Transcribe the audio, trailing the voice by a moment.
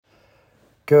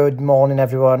Good morning,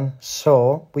 everyone.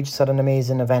 So, we just had an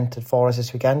amazing event at Forest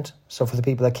this weekend. So, for the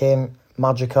people that came,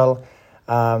 magical.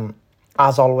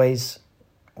 As always,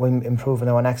 we're improving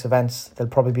our next events.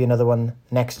 There'll probably be another one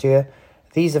next year.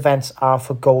 These events are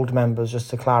for gold members, just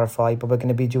to clarify, but we're going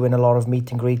to be doing a lot of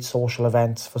meet and greet social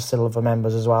events for silver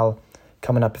members as well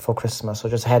coming up before Christmas. So,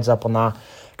 just a heads up on that,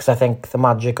 because I think the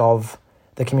magic of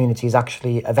the community is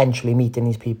actually eventually meeting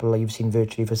these people that you've seen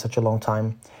virtually for such a long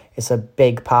time. It's a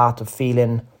big part of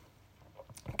feeling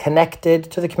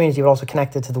connected to the community, but also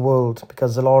connected to the world,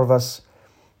 because a lot of us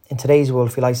in today's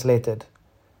world feel isolated,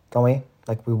 don't we?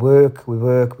 Like we work, we've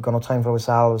got no time for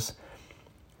ourselves.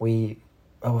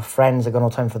 Our friends have got no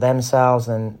time for themselves,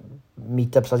 and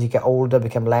meetups as you get older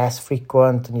become less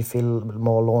frequent and you feel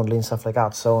more lonely and stuff like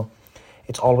that. So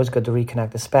it's always good to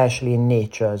reconnect, especially in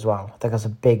nature as well. I think that's a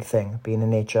big thing, being in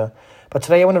nature. But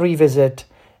today I want to revisit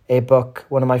a book,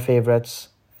 one of my favourites.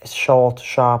 It's short,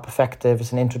 sharp, effective.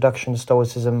 It's an introduction to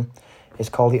Stoicism. It's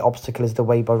called The Obstacle is the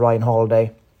Way by Ryan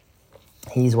Holiday.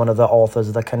 He's one of the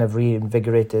authors that kind of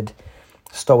reinvigorated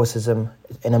Stoicism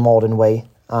in a modern way.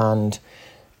 And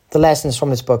the lessons from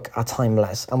this book are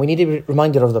timeless. And we need to be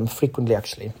reminded of them frequently,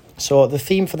 actually. So the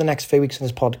theme for the next few weeks in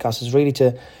this podcast is really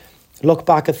to look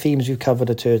back at themes we've covered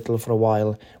at Turtle for a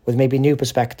while with maybe new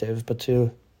perspective, but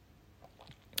to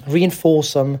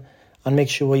reinforce them and make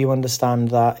sure you understand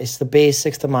that it's the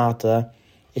basics that matter.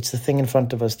 It's the thing in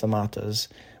front of us that matters.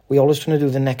 We always trying to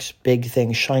do the next big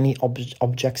thing. Shiny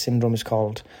object syndrome is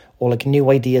called, or like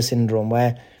new idea syndrome,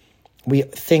 where we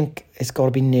think it's got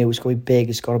to be new, it's got to be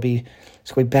big, it's got to be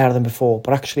better than before.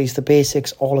 But actually, it's the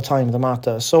basics all the time that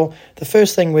matter. So the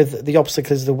first thing with the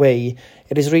obstacle is the way.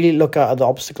 It is really look at the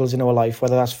obstacles in our life,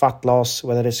 whether that's fat loss,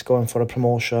 whether it's going for a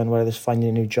promotion, whether it's finding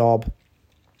a new job,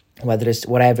 whether it's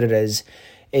whatever it is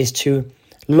to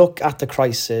look at the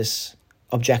crisis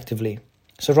objectively.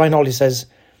 So Ryan Holiday says,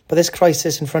 but this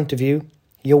crisis in front of you,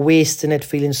 you're wasting it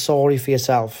feeling sorry for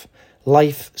yourself.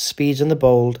 Life speeds on the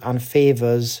bold and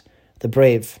favours the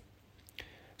brave.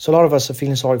 So a lot of us are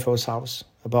feeling sorry for ourselves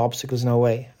about obstacles in our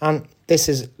way. And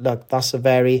that's a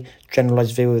very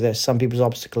generalised view of this. Some people's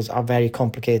obstacles are very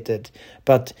complicated.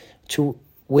 But to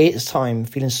waste time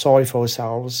feeling sorry for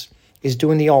ourselves is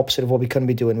doing the opposite of what we couldn't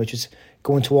be doing, which is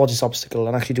going towards this obstacle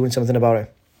and actually doing something about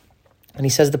it. And he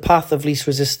says the path of least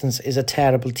resistance is a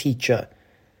terrible teacher.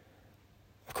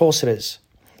 Of course it is.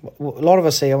 A lot of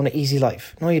us say, I want an easy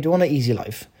life. No, you don't want an easy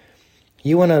life.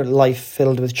 You want a life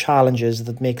filled with challenges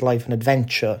that make life an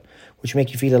adventure, which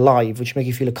make you feel alive, which make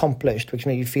you feel accomplished, which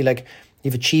make you feel like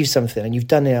you've achieved something and you've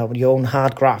done it with your own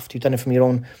hard graft. You've done it from your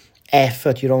own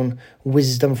effort, your own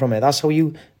wisdom from it. That's how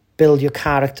you build your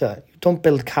character. You don't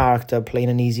build character playing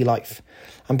an easy life.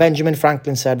 And Benjamin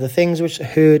Franklin said, the things which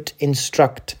hurt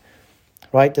instruct,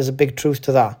 right? There's a big truth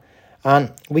to that.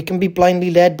 And we can be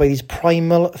blindly led by these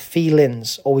primal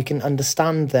feelings, or we can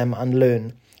understand them and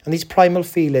learn. And these primal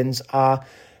feelings are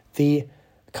the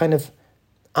kind of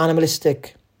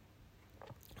animalistic,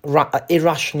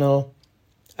 irrational,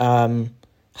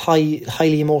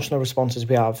 highly emotional responses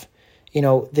we have. You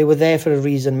know, they were there for a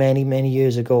reason many, many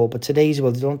years ago, but today's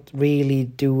world, they don't really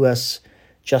do us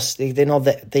justice. They're not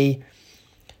that they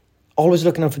always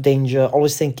looking out for danger,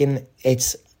 always thinking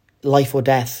it's life or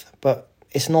death, but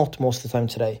it's not most of the time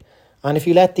today. And if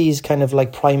you let these kind of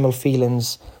like primal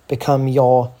feelings become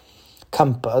your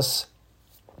compass,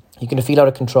 you're going to feel out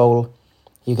of control,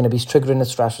 you're going to be triggering a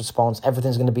stress response,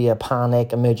 everything's going to be a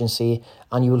panic, emergency,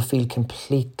 and you will feel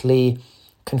completely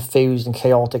confused and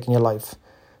chaotic in your life.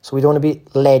 So we don't want to be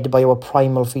led by our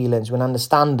primal feelings. We want to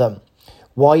understand them.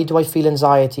 Why do I feel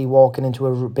anxiety walking into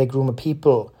a big room of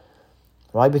people?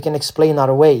 Right? We can explain that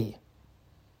away.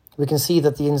 We can see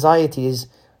that the anxiety is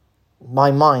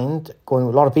my mind going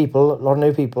with a lot of people, a lot of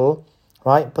new people,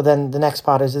 right? But then the next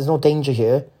part is there's no danger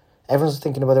here. Everyone's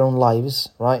thinking about their own lives,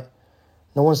 right?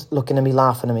 No one's looking at me,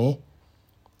 laughing at me.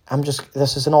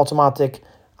 This is an automatic,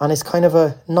 and it's kind of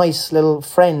a nice little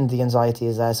friend, the anxiety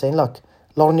is there, saying, look,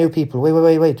 a lot of new people,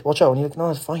 wait, watch out. And you're like,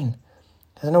 no, it's fine.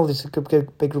 I know this is a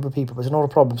big group of people, but it's not a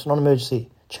problem, it's not an emergency.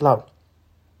 Chill out,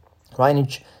 right?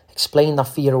 And you explain that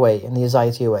fear away and the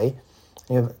anxiety away.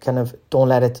 And you kind of don't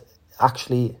let it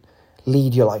actually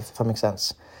lead your life, if that makes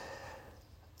sense.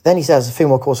 Then he says, a few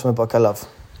more quotes from the book I love.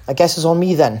 I guess it's on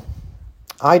me then.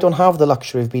 I don't have the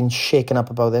luxury of being shaken up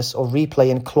about this or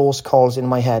replaying close calls in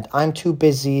my head. I'm too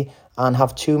busy and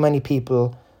have too many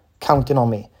people counting on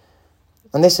me.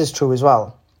 And this is true as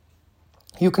well.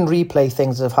 You can replay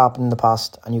things that have happened in the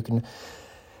past and you can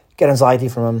get anxiety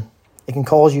from them. It can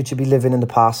cause you to be living in the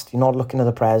past. You're not looking at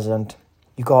the present.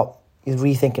 You're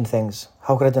rethinking things.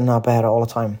 How could I have done that better all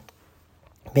the time?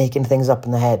 making things up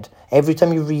in the head. Every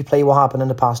time you replay what happened in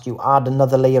the past, you add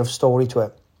another layer of story to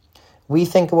it. We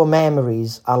think our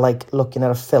memories are like looking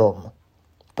at a film,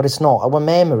 but it's not. Our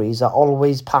memories are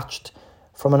always patched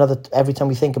from another every time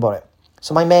we think about it.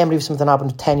 So my memory of something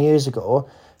happened 10 years ago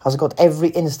has got every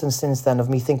instance since then of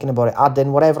me thinking about it,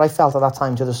 adding whatever I felt at that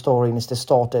time to the story, and it's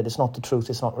distorted. It's not the truth.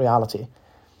 It's not reality.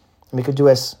 And we could do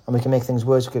this, and we can make things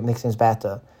worse. We could make things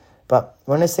better. But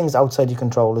when there's things outside your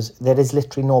control, there is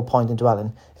literally no point in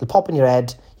dwelling. It'll pop in your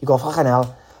head. You go, fucking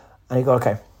hell. And you go,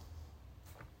 okay,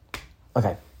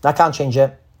 I can't change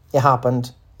it. It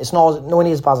happened. It's not nowhere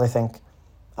near as bad as I think.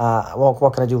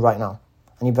 What can I do right now?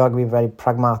 And you've got to be very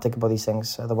pragmatic about these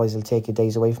things. Otherwise, it'll take your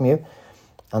days away from you.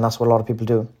 And that's what a lot of people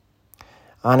do.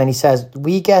 And then he says,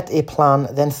 we get a plan,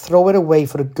 then throw it away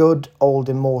for a good old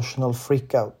emotional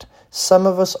freak out. Some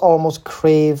of us almost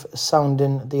crave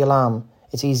sounding the alarm.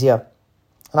 It's easier.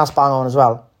 And that's bang on as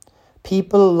well.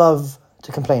 People love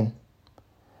to complain.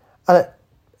 And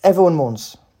everyone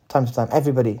moans, time to time.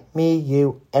 Everybody. Me,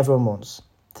 you, everyone moans.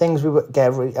 Things we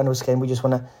get under our skin, we just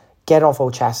want to get off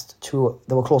our chest to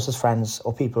our closest friends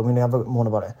or people. We never moan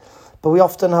about it. But we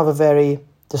often have a very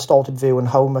distorted view on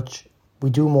how much we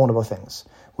do moan about things.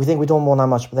 We think we don't moan that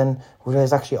much, but then we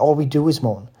realize actually all we do is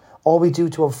moan. All we do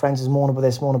to our friends is moan about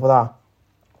this, moan about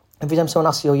that. Every time someone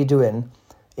asks you how you're doing,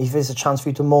 if there's a chance for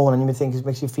you to moan and you may think it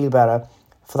makes you feel better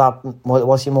for that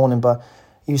whilst you're moaning, but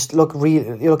you look at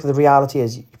the reality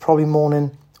is you're probably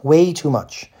moaning way too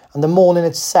much. And the moaning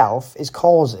itself is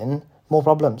causing more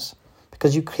problems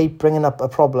because you keep bringing up a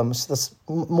problem that's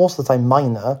most of the time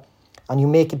minor, and you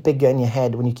make it bigger in your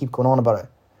head when you keep going on about it.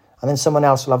 And then someone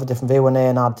else will have a different view in there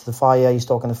and add to the fire. You're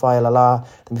stoking the fire,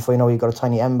 Then before you know, you've got a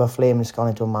tiny ember flame and it's gone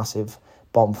into a massive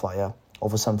bonfire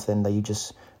over something that you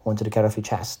just wanted to get off your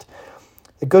chest.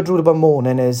 The good rule about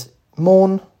moaning is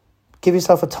moan. Give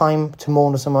yourself a time to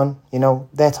moan to someone. You know,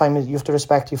 their time is, you have to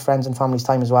respect your friends and family's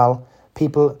time as well. The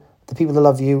people that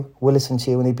love you will listen to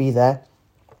you and they'll be there.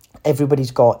 Everybody's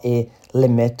got a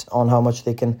limit on how much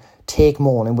they can take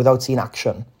moaning without seeing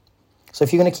action. So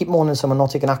if you're going to keep moaning at someone,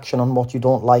 not taking action on what you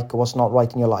don't like or what's not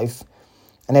right in your life,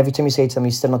 and every time you say to them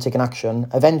you're still not taking action,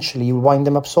 eventually you'll wind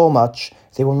them up so much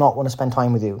they will not want to spend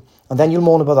time with you. And then you'll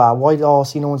moan about that. Why? Oh,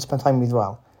 see, no one to spend time with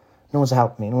well. No one's to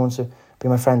help me. No one's to be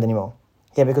my friend anymore.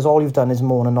 Yeah, because all you've done is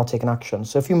moan and not taking action.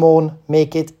 So if you moan,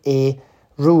 make it a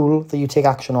rule that you take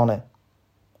action on it.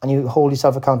 And you hold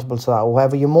yourself accountable to that. Or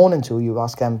whoever you're moaning to, you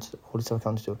ask them to hold yourself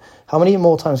accountable to. How many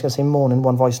more times can I say moan in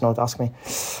one voice note? Ask me.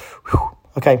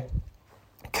 Okay.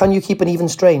 Can you keep an even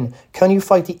strain? Can you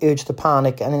fight the urge to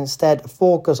panic and instead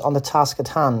focus on the task at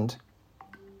hand?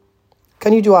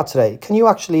 Can you do that today? Can you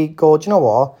actually go, do you know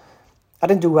what? I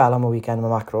didn't do well on my weekend, my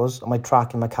macros, on my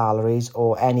tracking my calories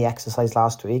or any exercise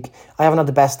last week. I haven't had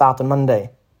the best start on Monday.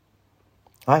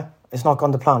 Right? It's not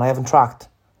gone to plan. I haven't tracked.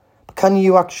 But can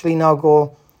you actually now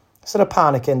go, instead of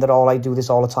panicking that I do this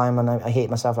all the time and I hate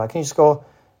myself, like, can you just go,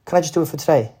 can I just do it for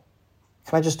today?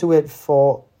 Can I just do it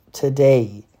for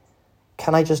today?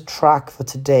 Can I just track for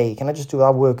today? Can I just do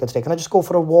that workout today? Can I just go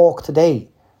for a walk today?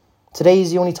 Today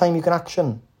is the only time you can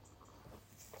action.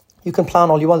 You can plan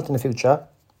all you want in the future.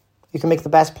 You can make the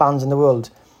best plans in the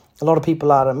world. A lot of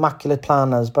people are immaculate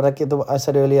planners, but I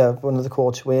said earlier, one of the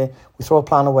quotes, where we throw a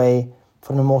plan away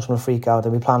for an emotional freak out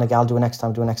and we plan again, I'll do it next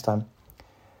time.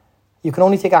 You can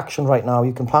only take action right now.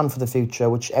 You can plan for the future,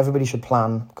 which everybody should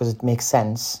plan because it makes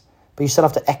sense. But you still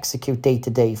have to execute day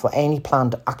to day for any plan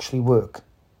to actually work.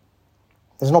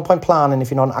 There's no point planning if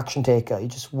you're not an action taker. You're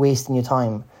just wasting your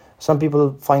time. Some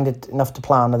people find it enough to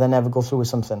plan and then never go through with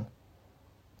something.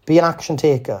 Be an action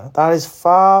taker. That is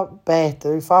far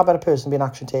better person to be an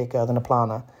action taker than a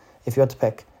planner, if you had to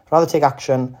pick. I'd rather take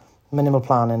action, minimal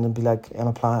planning, and be like,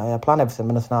 I plan everything,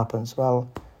 but nothing happens. Well,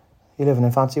 you live in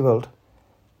a fancy world.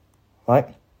 Right?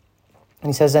 And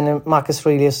he says, then Marcus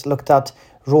Aurelius looked at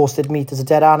roasted meat as a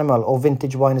dead animal or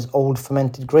vintage wine as old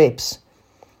fermented grapes.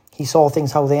 He saw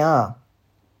things how they are.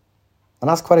 And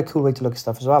that's quite a cool way to look at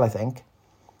stuff as well, I think.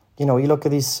 You know, you look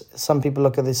at these, some people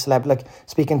look at this celeb, like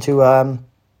speaking to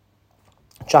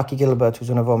Jackie Gilbert, who's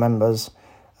one of our members.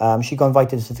 She got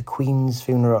invited to the Queen's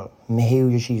funeral. A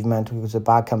huge achievement. It was a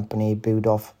bad company,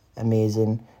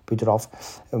 amazing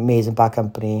bad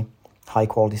company, high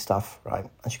quality stuff, right?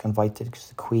 And she got invited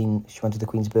because she went to the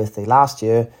Queen's birthday. Last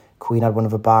year, Queen had one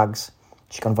of her bags.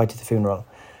 She got invited to the funeral.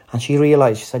 And she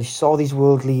realised, she said, she saw these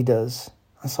world leaders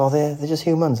and saw they're just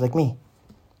humans like me.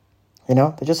 You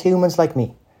know, they're just humans like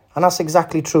me. And that's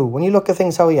exactly true. When you look at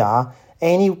things how we are,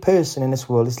 any person in this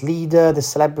world, this leader, this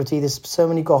celebrity, this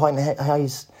someone you got high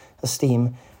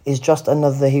esteem, is just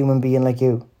another human being like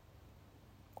you.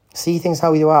 See things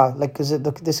how you are. Like, because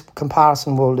this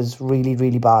comparison world is really,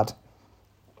 really bad.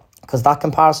 Because that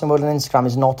comparison world on Instagram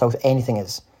is not how anything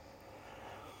is.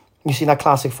 You see that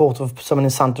classic photo of someone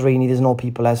in Santorini, there's no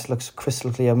people there, it looks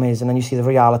crystal clear, amazing. And you see the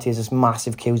reality is this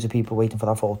massive queues of people waiting for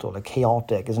that photo, like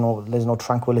chaotic. There's no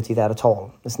tranquility there at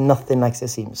all. There's nothing like it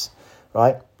seems,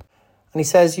 right? And he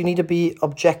says you need to be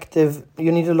objective,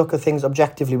 you need to look at things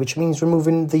objectively, which means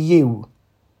removing the you.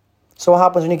 So what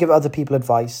happens when you give other people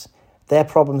advice? Their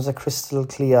problems are crystal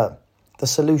clear. The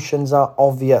solutions are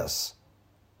obvious,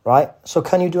 right? So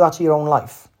can you do that to your own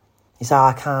life? You say,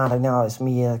 I can't, I know, it's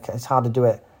me, it's hard to do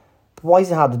it. But why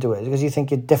is it hard to do it? Because you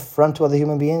think you're different to other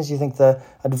human beings? You think the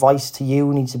advice to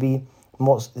you needs to be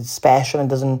more special and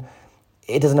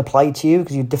it doesn't apply to you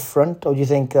because you're different? Or do you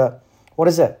think, what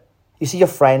is it? You see your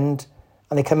friend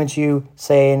and they come into you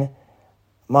saying,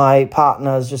 my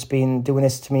partner's just been doing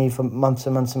this to me for months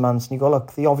and months and months. And you go,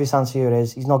 look, the obvious answer here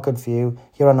is, he's not good for you.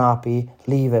 You're unhappy.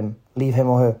 Leave him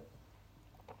or her.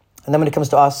 And then when it comes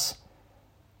to us,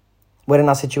 we're in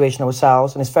that situation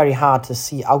ourselves. And it's very hard to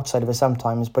see outside of it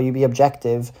sometimes. But you be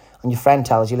objective and your friend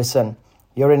tells you, listen,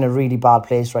 you're in a really bad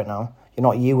place right now. You're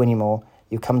not you anymore.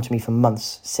 You come to me for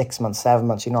months, 6 months, 7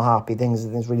 months. You're not happy. Things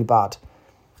really bad.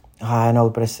 I know,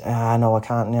 but I know I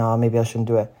can't. Maybe I shouldn't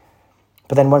do it.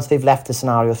 But then once they've left the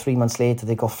scenario, 3 months later,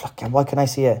 they go, fuck, why can I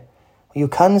see it? Well, you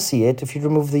can see it if you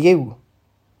remove the you.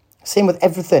 Same with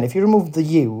everything. If you remove the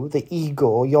you, the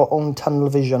ego, your own tunnel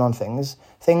vision on things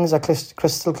are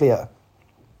crystal clear.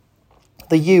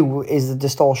 The you is the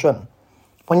distortion.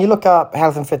 When you look at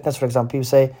health and fitness, for example, you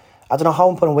say, I don't know how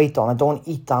I'm putting weight on. I don't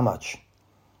eat that much.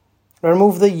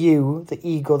 Remove the you, the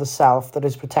ego, the self that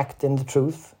is protecting the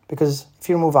truth. Because if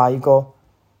you remove that, you go,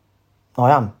 no,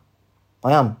 I am.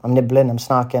 I'm nibbling, I'm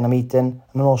snacking, I'm eating,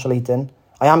 I'm emotional eating.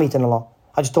 I am eating a lot.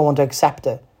 I just don't want to accept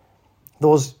it.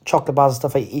 Those chocolate bars and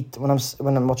stuff I eat when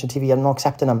I'm watching TV, I'm not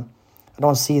accepting them. I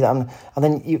don't see that. And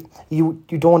then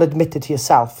you don't admit it to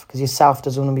yourself because yourself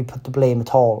doesn't want to be put to blame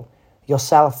at all.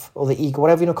 Yourself or the ego,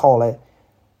 whatever you want to call it,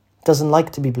 doesn't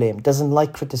like to be blamed, doesn't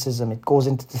like criticism. It goes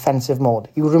into defensive mode.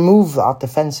 You remove that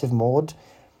defensive mode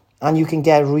and you can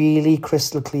get really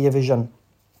crystal clear vision.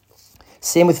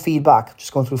 Same with feedback.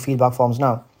 Just going through feedback forms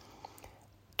now.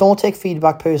 Don't take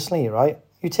feedback personally, right?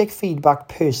 You take feedback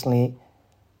personally,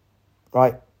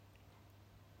 right?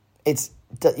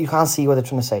 You can't see what they're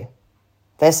trying to say.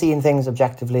 They're seeing things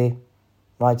objectively,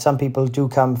 right? Some people do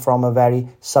come from a very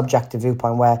subjective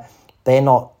viewpoint where they're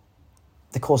not,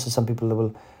 of course, there's some people that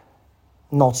will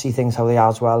not see things how they are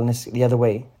as well, and it's the other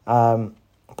way. But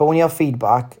when you have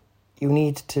feedback, you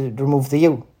need to remove the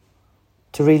you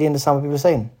to really understand what people are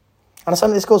saying. And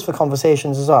some of this goes for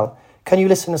conversations as well. Can you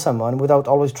listen to someone without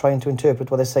always trying to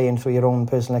interpret what they're saying through your own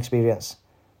personal experience?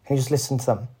 Can you just listen to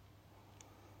them?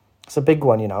 It's a big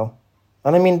one, you know.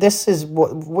 And I mean, this is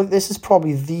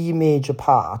probably the major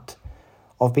part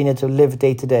of being able to live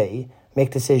day to day,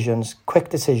 make decisions, quick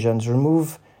decisions,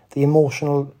 remove the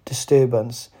emotional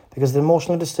disturbance. Because the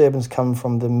emotional disturbance comes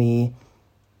from the me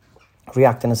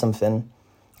reacting to something.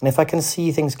 And if I can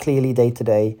see things clearly day to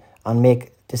day and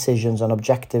make decisions on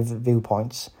objective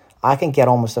viewpoints, I can get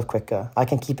on with stuff quicker. I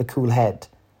can keep a cool head.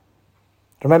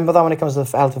 Remember that when it comes to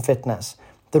health and fitness.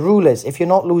 The rule is, if you're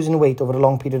not losing weight over a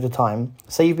long period of time,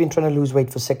 say you've been trying to lose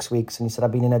weight for 6 weeks and you said,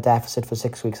 I've been in a deficit for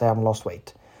 6 weeks, I haven't lost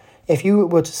weight. If you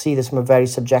were to see this from a very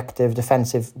subjective,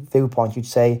 defensive viewpoint, you'd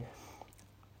say,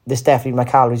 this definitely, my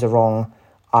calories are wrong.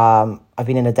 I've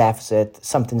been in a deficit,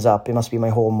 something's up, it must be my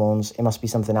hormones, it must be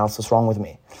something else that's wrong with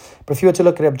me. But if you were to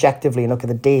look at it objectively and look at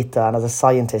the data, and as a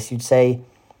scientist, you'd say,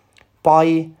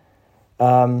 by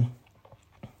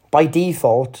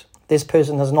default, this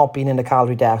person has not been in a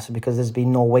calorie deficit because there's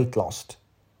been no weight lost,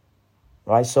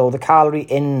 right? So the calorie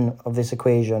in of this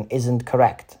equation isn't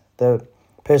correct. The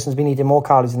person's been eating more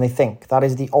calories than they think. That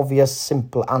is the obvious,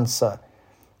 simple answer.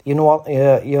 You know what?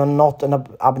 You're not an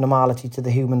abnormality to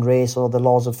the human race or the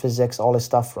laws of physics, all this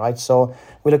stuff, right? So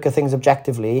we look at things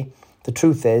objectively. The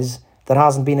truth is there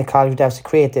hasn't been a calorie deficit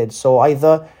created. So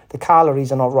either the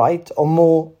calories are not right, or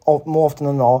more often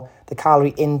than not, the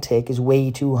calorie intake is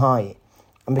way too high.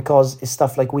 And because it's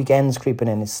stuff like weekends creeping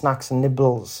in, it's snacks and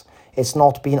nibbles. It's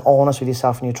not being honest with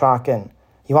yourself when you're tracking.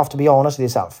 You have to be honest with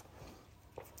yourself.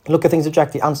 Look at things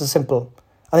objectively. Answer's simple.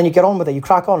 And then you get on with it. You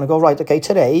crack on and go, right, okay,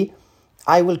 today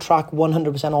I will track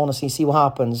 100% honestly, see what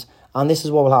happens. And this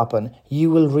is what will happen. You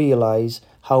will realise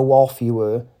how off you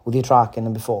were with your tracking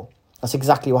than before. That's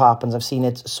exactly what happens. I've seen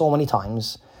it so many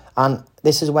times. And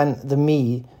this is when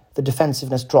the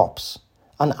defensiveness drops.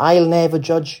 And I'll never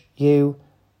judge you.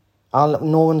 No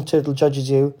one turtle judges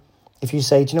you. If you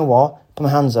say, do you know what? Put my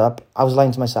hands up. I was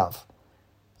lying to myself.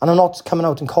 And I'm not coming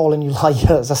out and calling you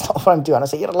liars. That's not what I'm doing. I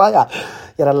say, you're a liar.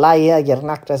 You're a liar. You're an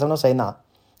actress. I'm not saying that.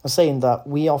 I'm saying that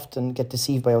we often get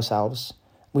deceived by ourselves.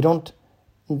 We don't,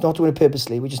 not doing it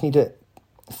purposely. We just need to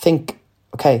think,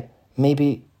 okay,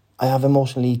 maybe I have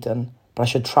emotionally eaten, but I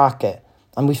should track it.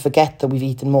 And we forget that we've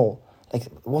eaten more. Like,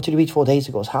 what did you eat 4 days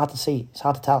ago? It's hard to see. It's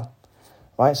hard to tell.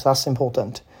 Right? So that's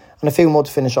important. And a few more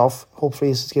to finish off.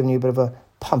 Hopefully this has given you a bit of a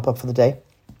pump up for the day.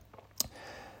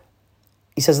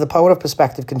 He says the power of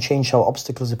perspective can change how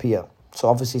obstacles appear. So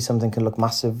obviously something can look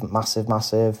massive,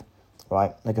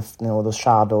 right? Like, if, those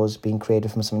shadows being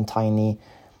created from something tiny.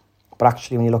 But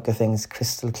actually, when you look at things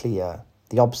crystal clear,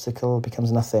 the obstacle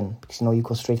becomes nothing because you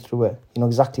go straight through it. You know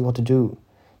exactly what to do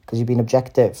because you've been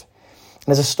objective. And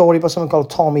there's a story about someone called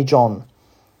Tommy John,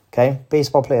 okay?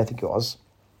 Baseball player, I think it was.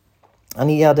 And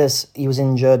he was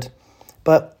injured,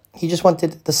 but he just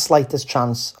wanted the slightest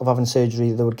chance of having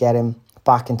surgery that would get him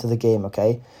back into the game,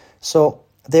 okay? So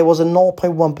there was a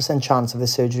 0.1% chance of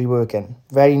this surgery working.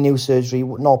 Very new surgery,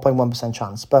 0.1%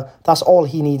 chance. But that's all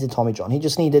he needed, Tommy John. He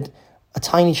just needed a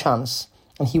tiny chance,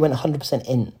 and he went 100%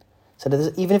 in. So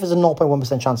even if there's a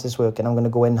 0.1% chance of this working, I'm going to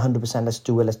go in 100%, let's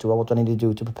do it, what do I need to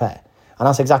do to prepare? And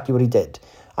that's exactly what he did.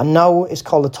 And now it's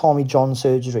called the Tommy John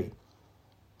surgery.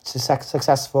 It's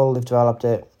successful, they've developed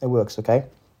it, it works, okay?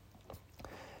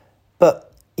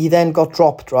 But he then got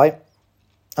dropped, right?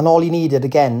 And all he needed,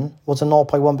 again, was a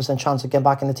 0.1% chance of getting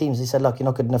back in the team. So he said, look, you're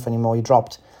not good enough anymore, you're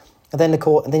dropped. And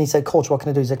then he said, coach, what can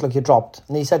I do? He's like, look, you're dropped.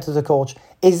 And he said to the coach,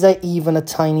 is there even a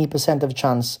tiny percent of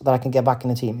chance that I can get back in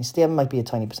the team? He said, there might be a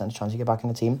tiny percent chance you get back in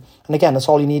the team. And again, that's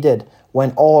all he needed.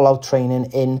 Went all out training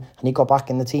in, and he got back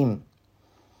in the team.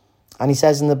 And he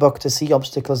says in the book to see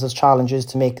obstacles as challenges,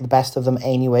 to make the best of them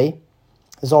anyway.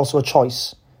 There's also a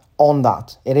choice on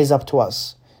that. It is up to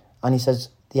us. And he says,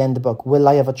 at the end of the book, will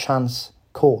I have a chance,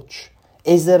 coach?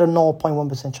 Is there a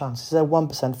 0.1% chance? Is there a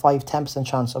 1%, 5, 10%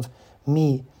 chance of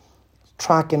me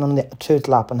tracking on the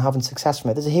turtle app and having success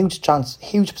from it? There's a huge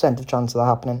percentage chance of that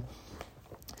happening.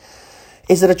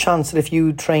 Is there a chance that if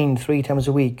you train 3 times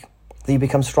a week, that you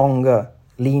become stronger,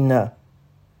 leaner,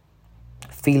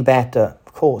 feel better?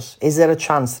 Of course. Is there a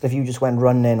chance that if you just went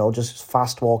running or just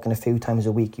fast walking a few times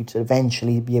a week, you'd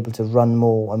eventually be able to run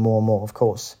more and more and more? Of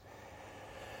course.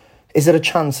 Is there a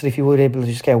chance that if you were able to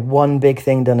just get one big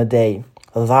thing done a day,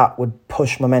 that would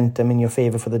push momentum in your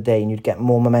favour for the day, and you'd get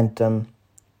more momentum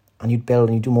and you'd build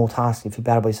and you'd do more tasks, you'd feel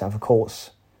better about yourself? Of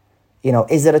course.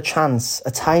 Is there a chance,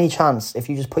 a tiny chance, if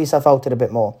you just put yourself out there a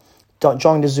bit more?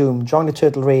 Join the Zoom, join the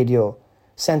Turtle Radio,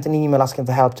 send an email asking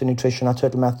for help to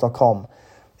nutrition@turtlemethod.com.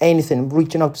 Anything,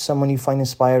 reaching out to someone you find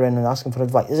inspiring and asking for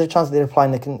advice. Is there a chance that they're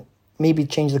applying that can maybe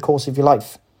change the course of your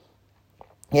life?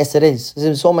 Yes, it is.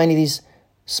 There's so many of these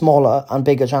smaller and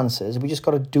bigger chances. We just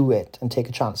got to do it and take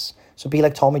a chance. So be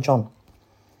like Tommy John.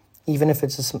 Even if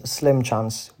it's a slim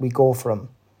chance, we go for them.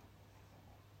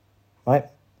 Right?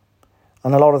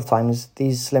 And a lot of the times,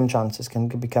 these slim chances can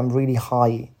become really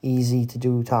high, easy to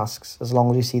do tasks, as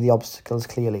long as you see the obstacles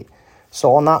clearly.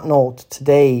 So on that note,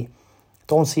 today,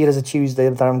 don't see it as a Tuesday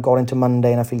that I'm going into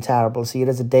Monday and I feel terrible. See it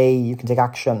as a day you can take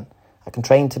action. I can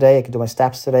train today, I can do my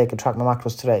steps today, I can track my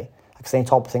macros today, I can stay on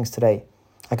top of things today.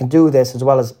 I can do this as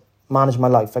well as manage my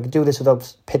life. I can do this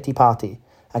without pity party.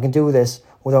 I can do this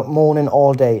without moaning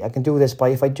all day. I can do this by,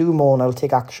 if I do moan, I'll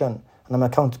take action and I'm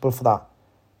accountable for that.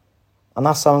 And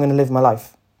that's how I'm going to live my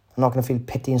life. I'm not going to feel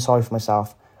pity and sorry for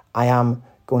myself. I am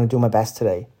going to do my best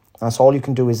today. And that's all you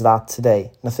can do is that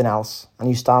today, nothing else. And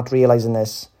you start realising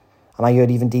this. And I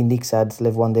heard even Dean Leake said,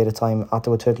 live one day at a time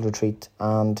after a turtle retreat.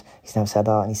 And he's never said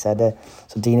that. And he said it.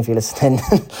 So Dean, if you're listening,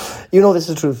 you know this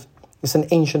is the truth. It's an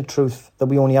ancient truth that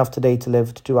we only have today to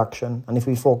live, to do action. And if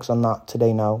we focus on that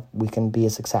today now, we can be a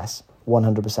success,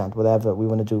 100%, whatever we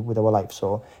want to do with our life.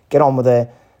 So get on with it.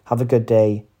 Have a good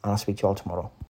day. And I'll speak to you all tomorrow.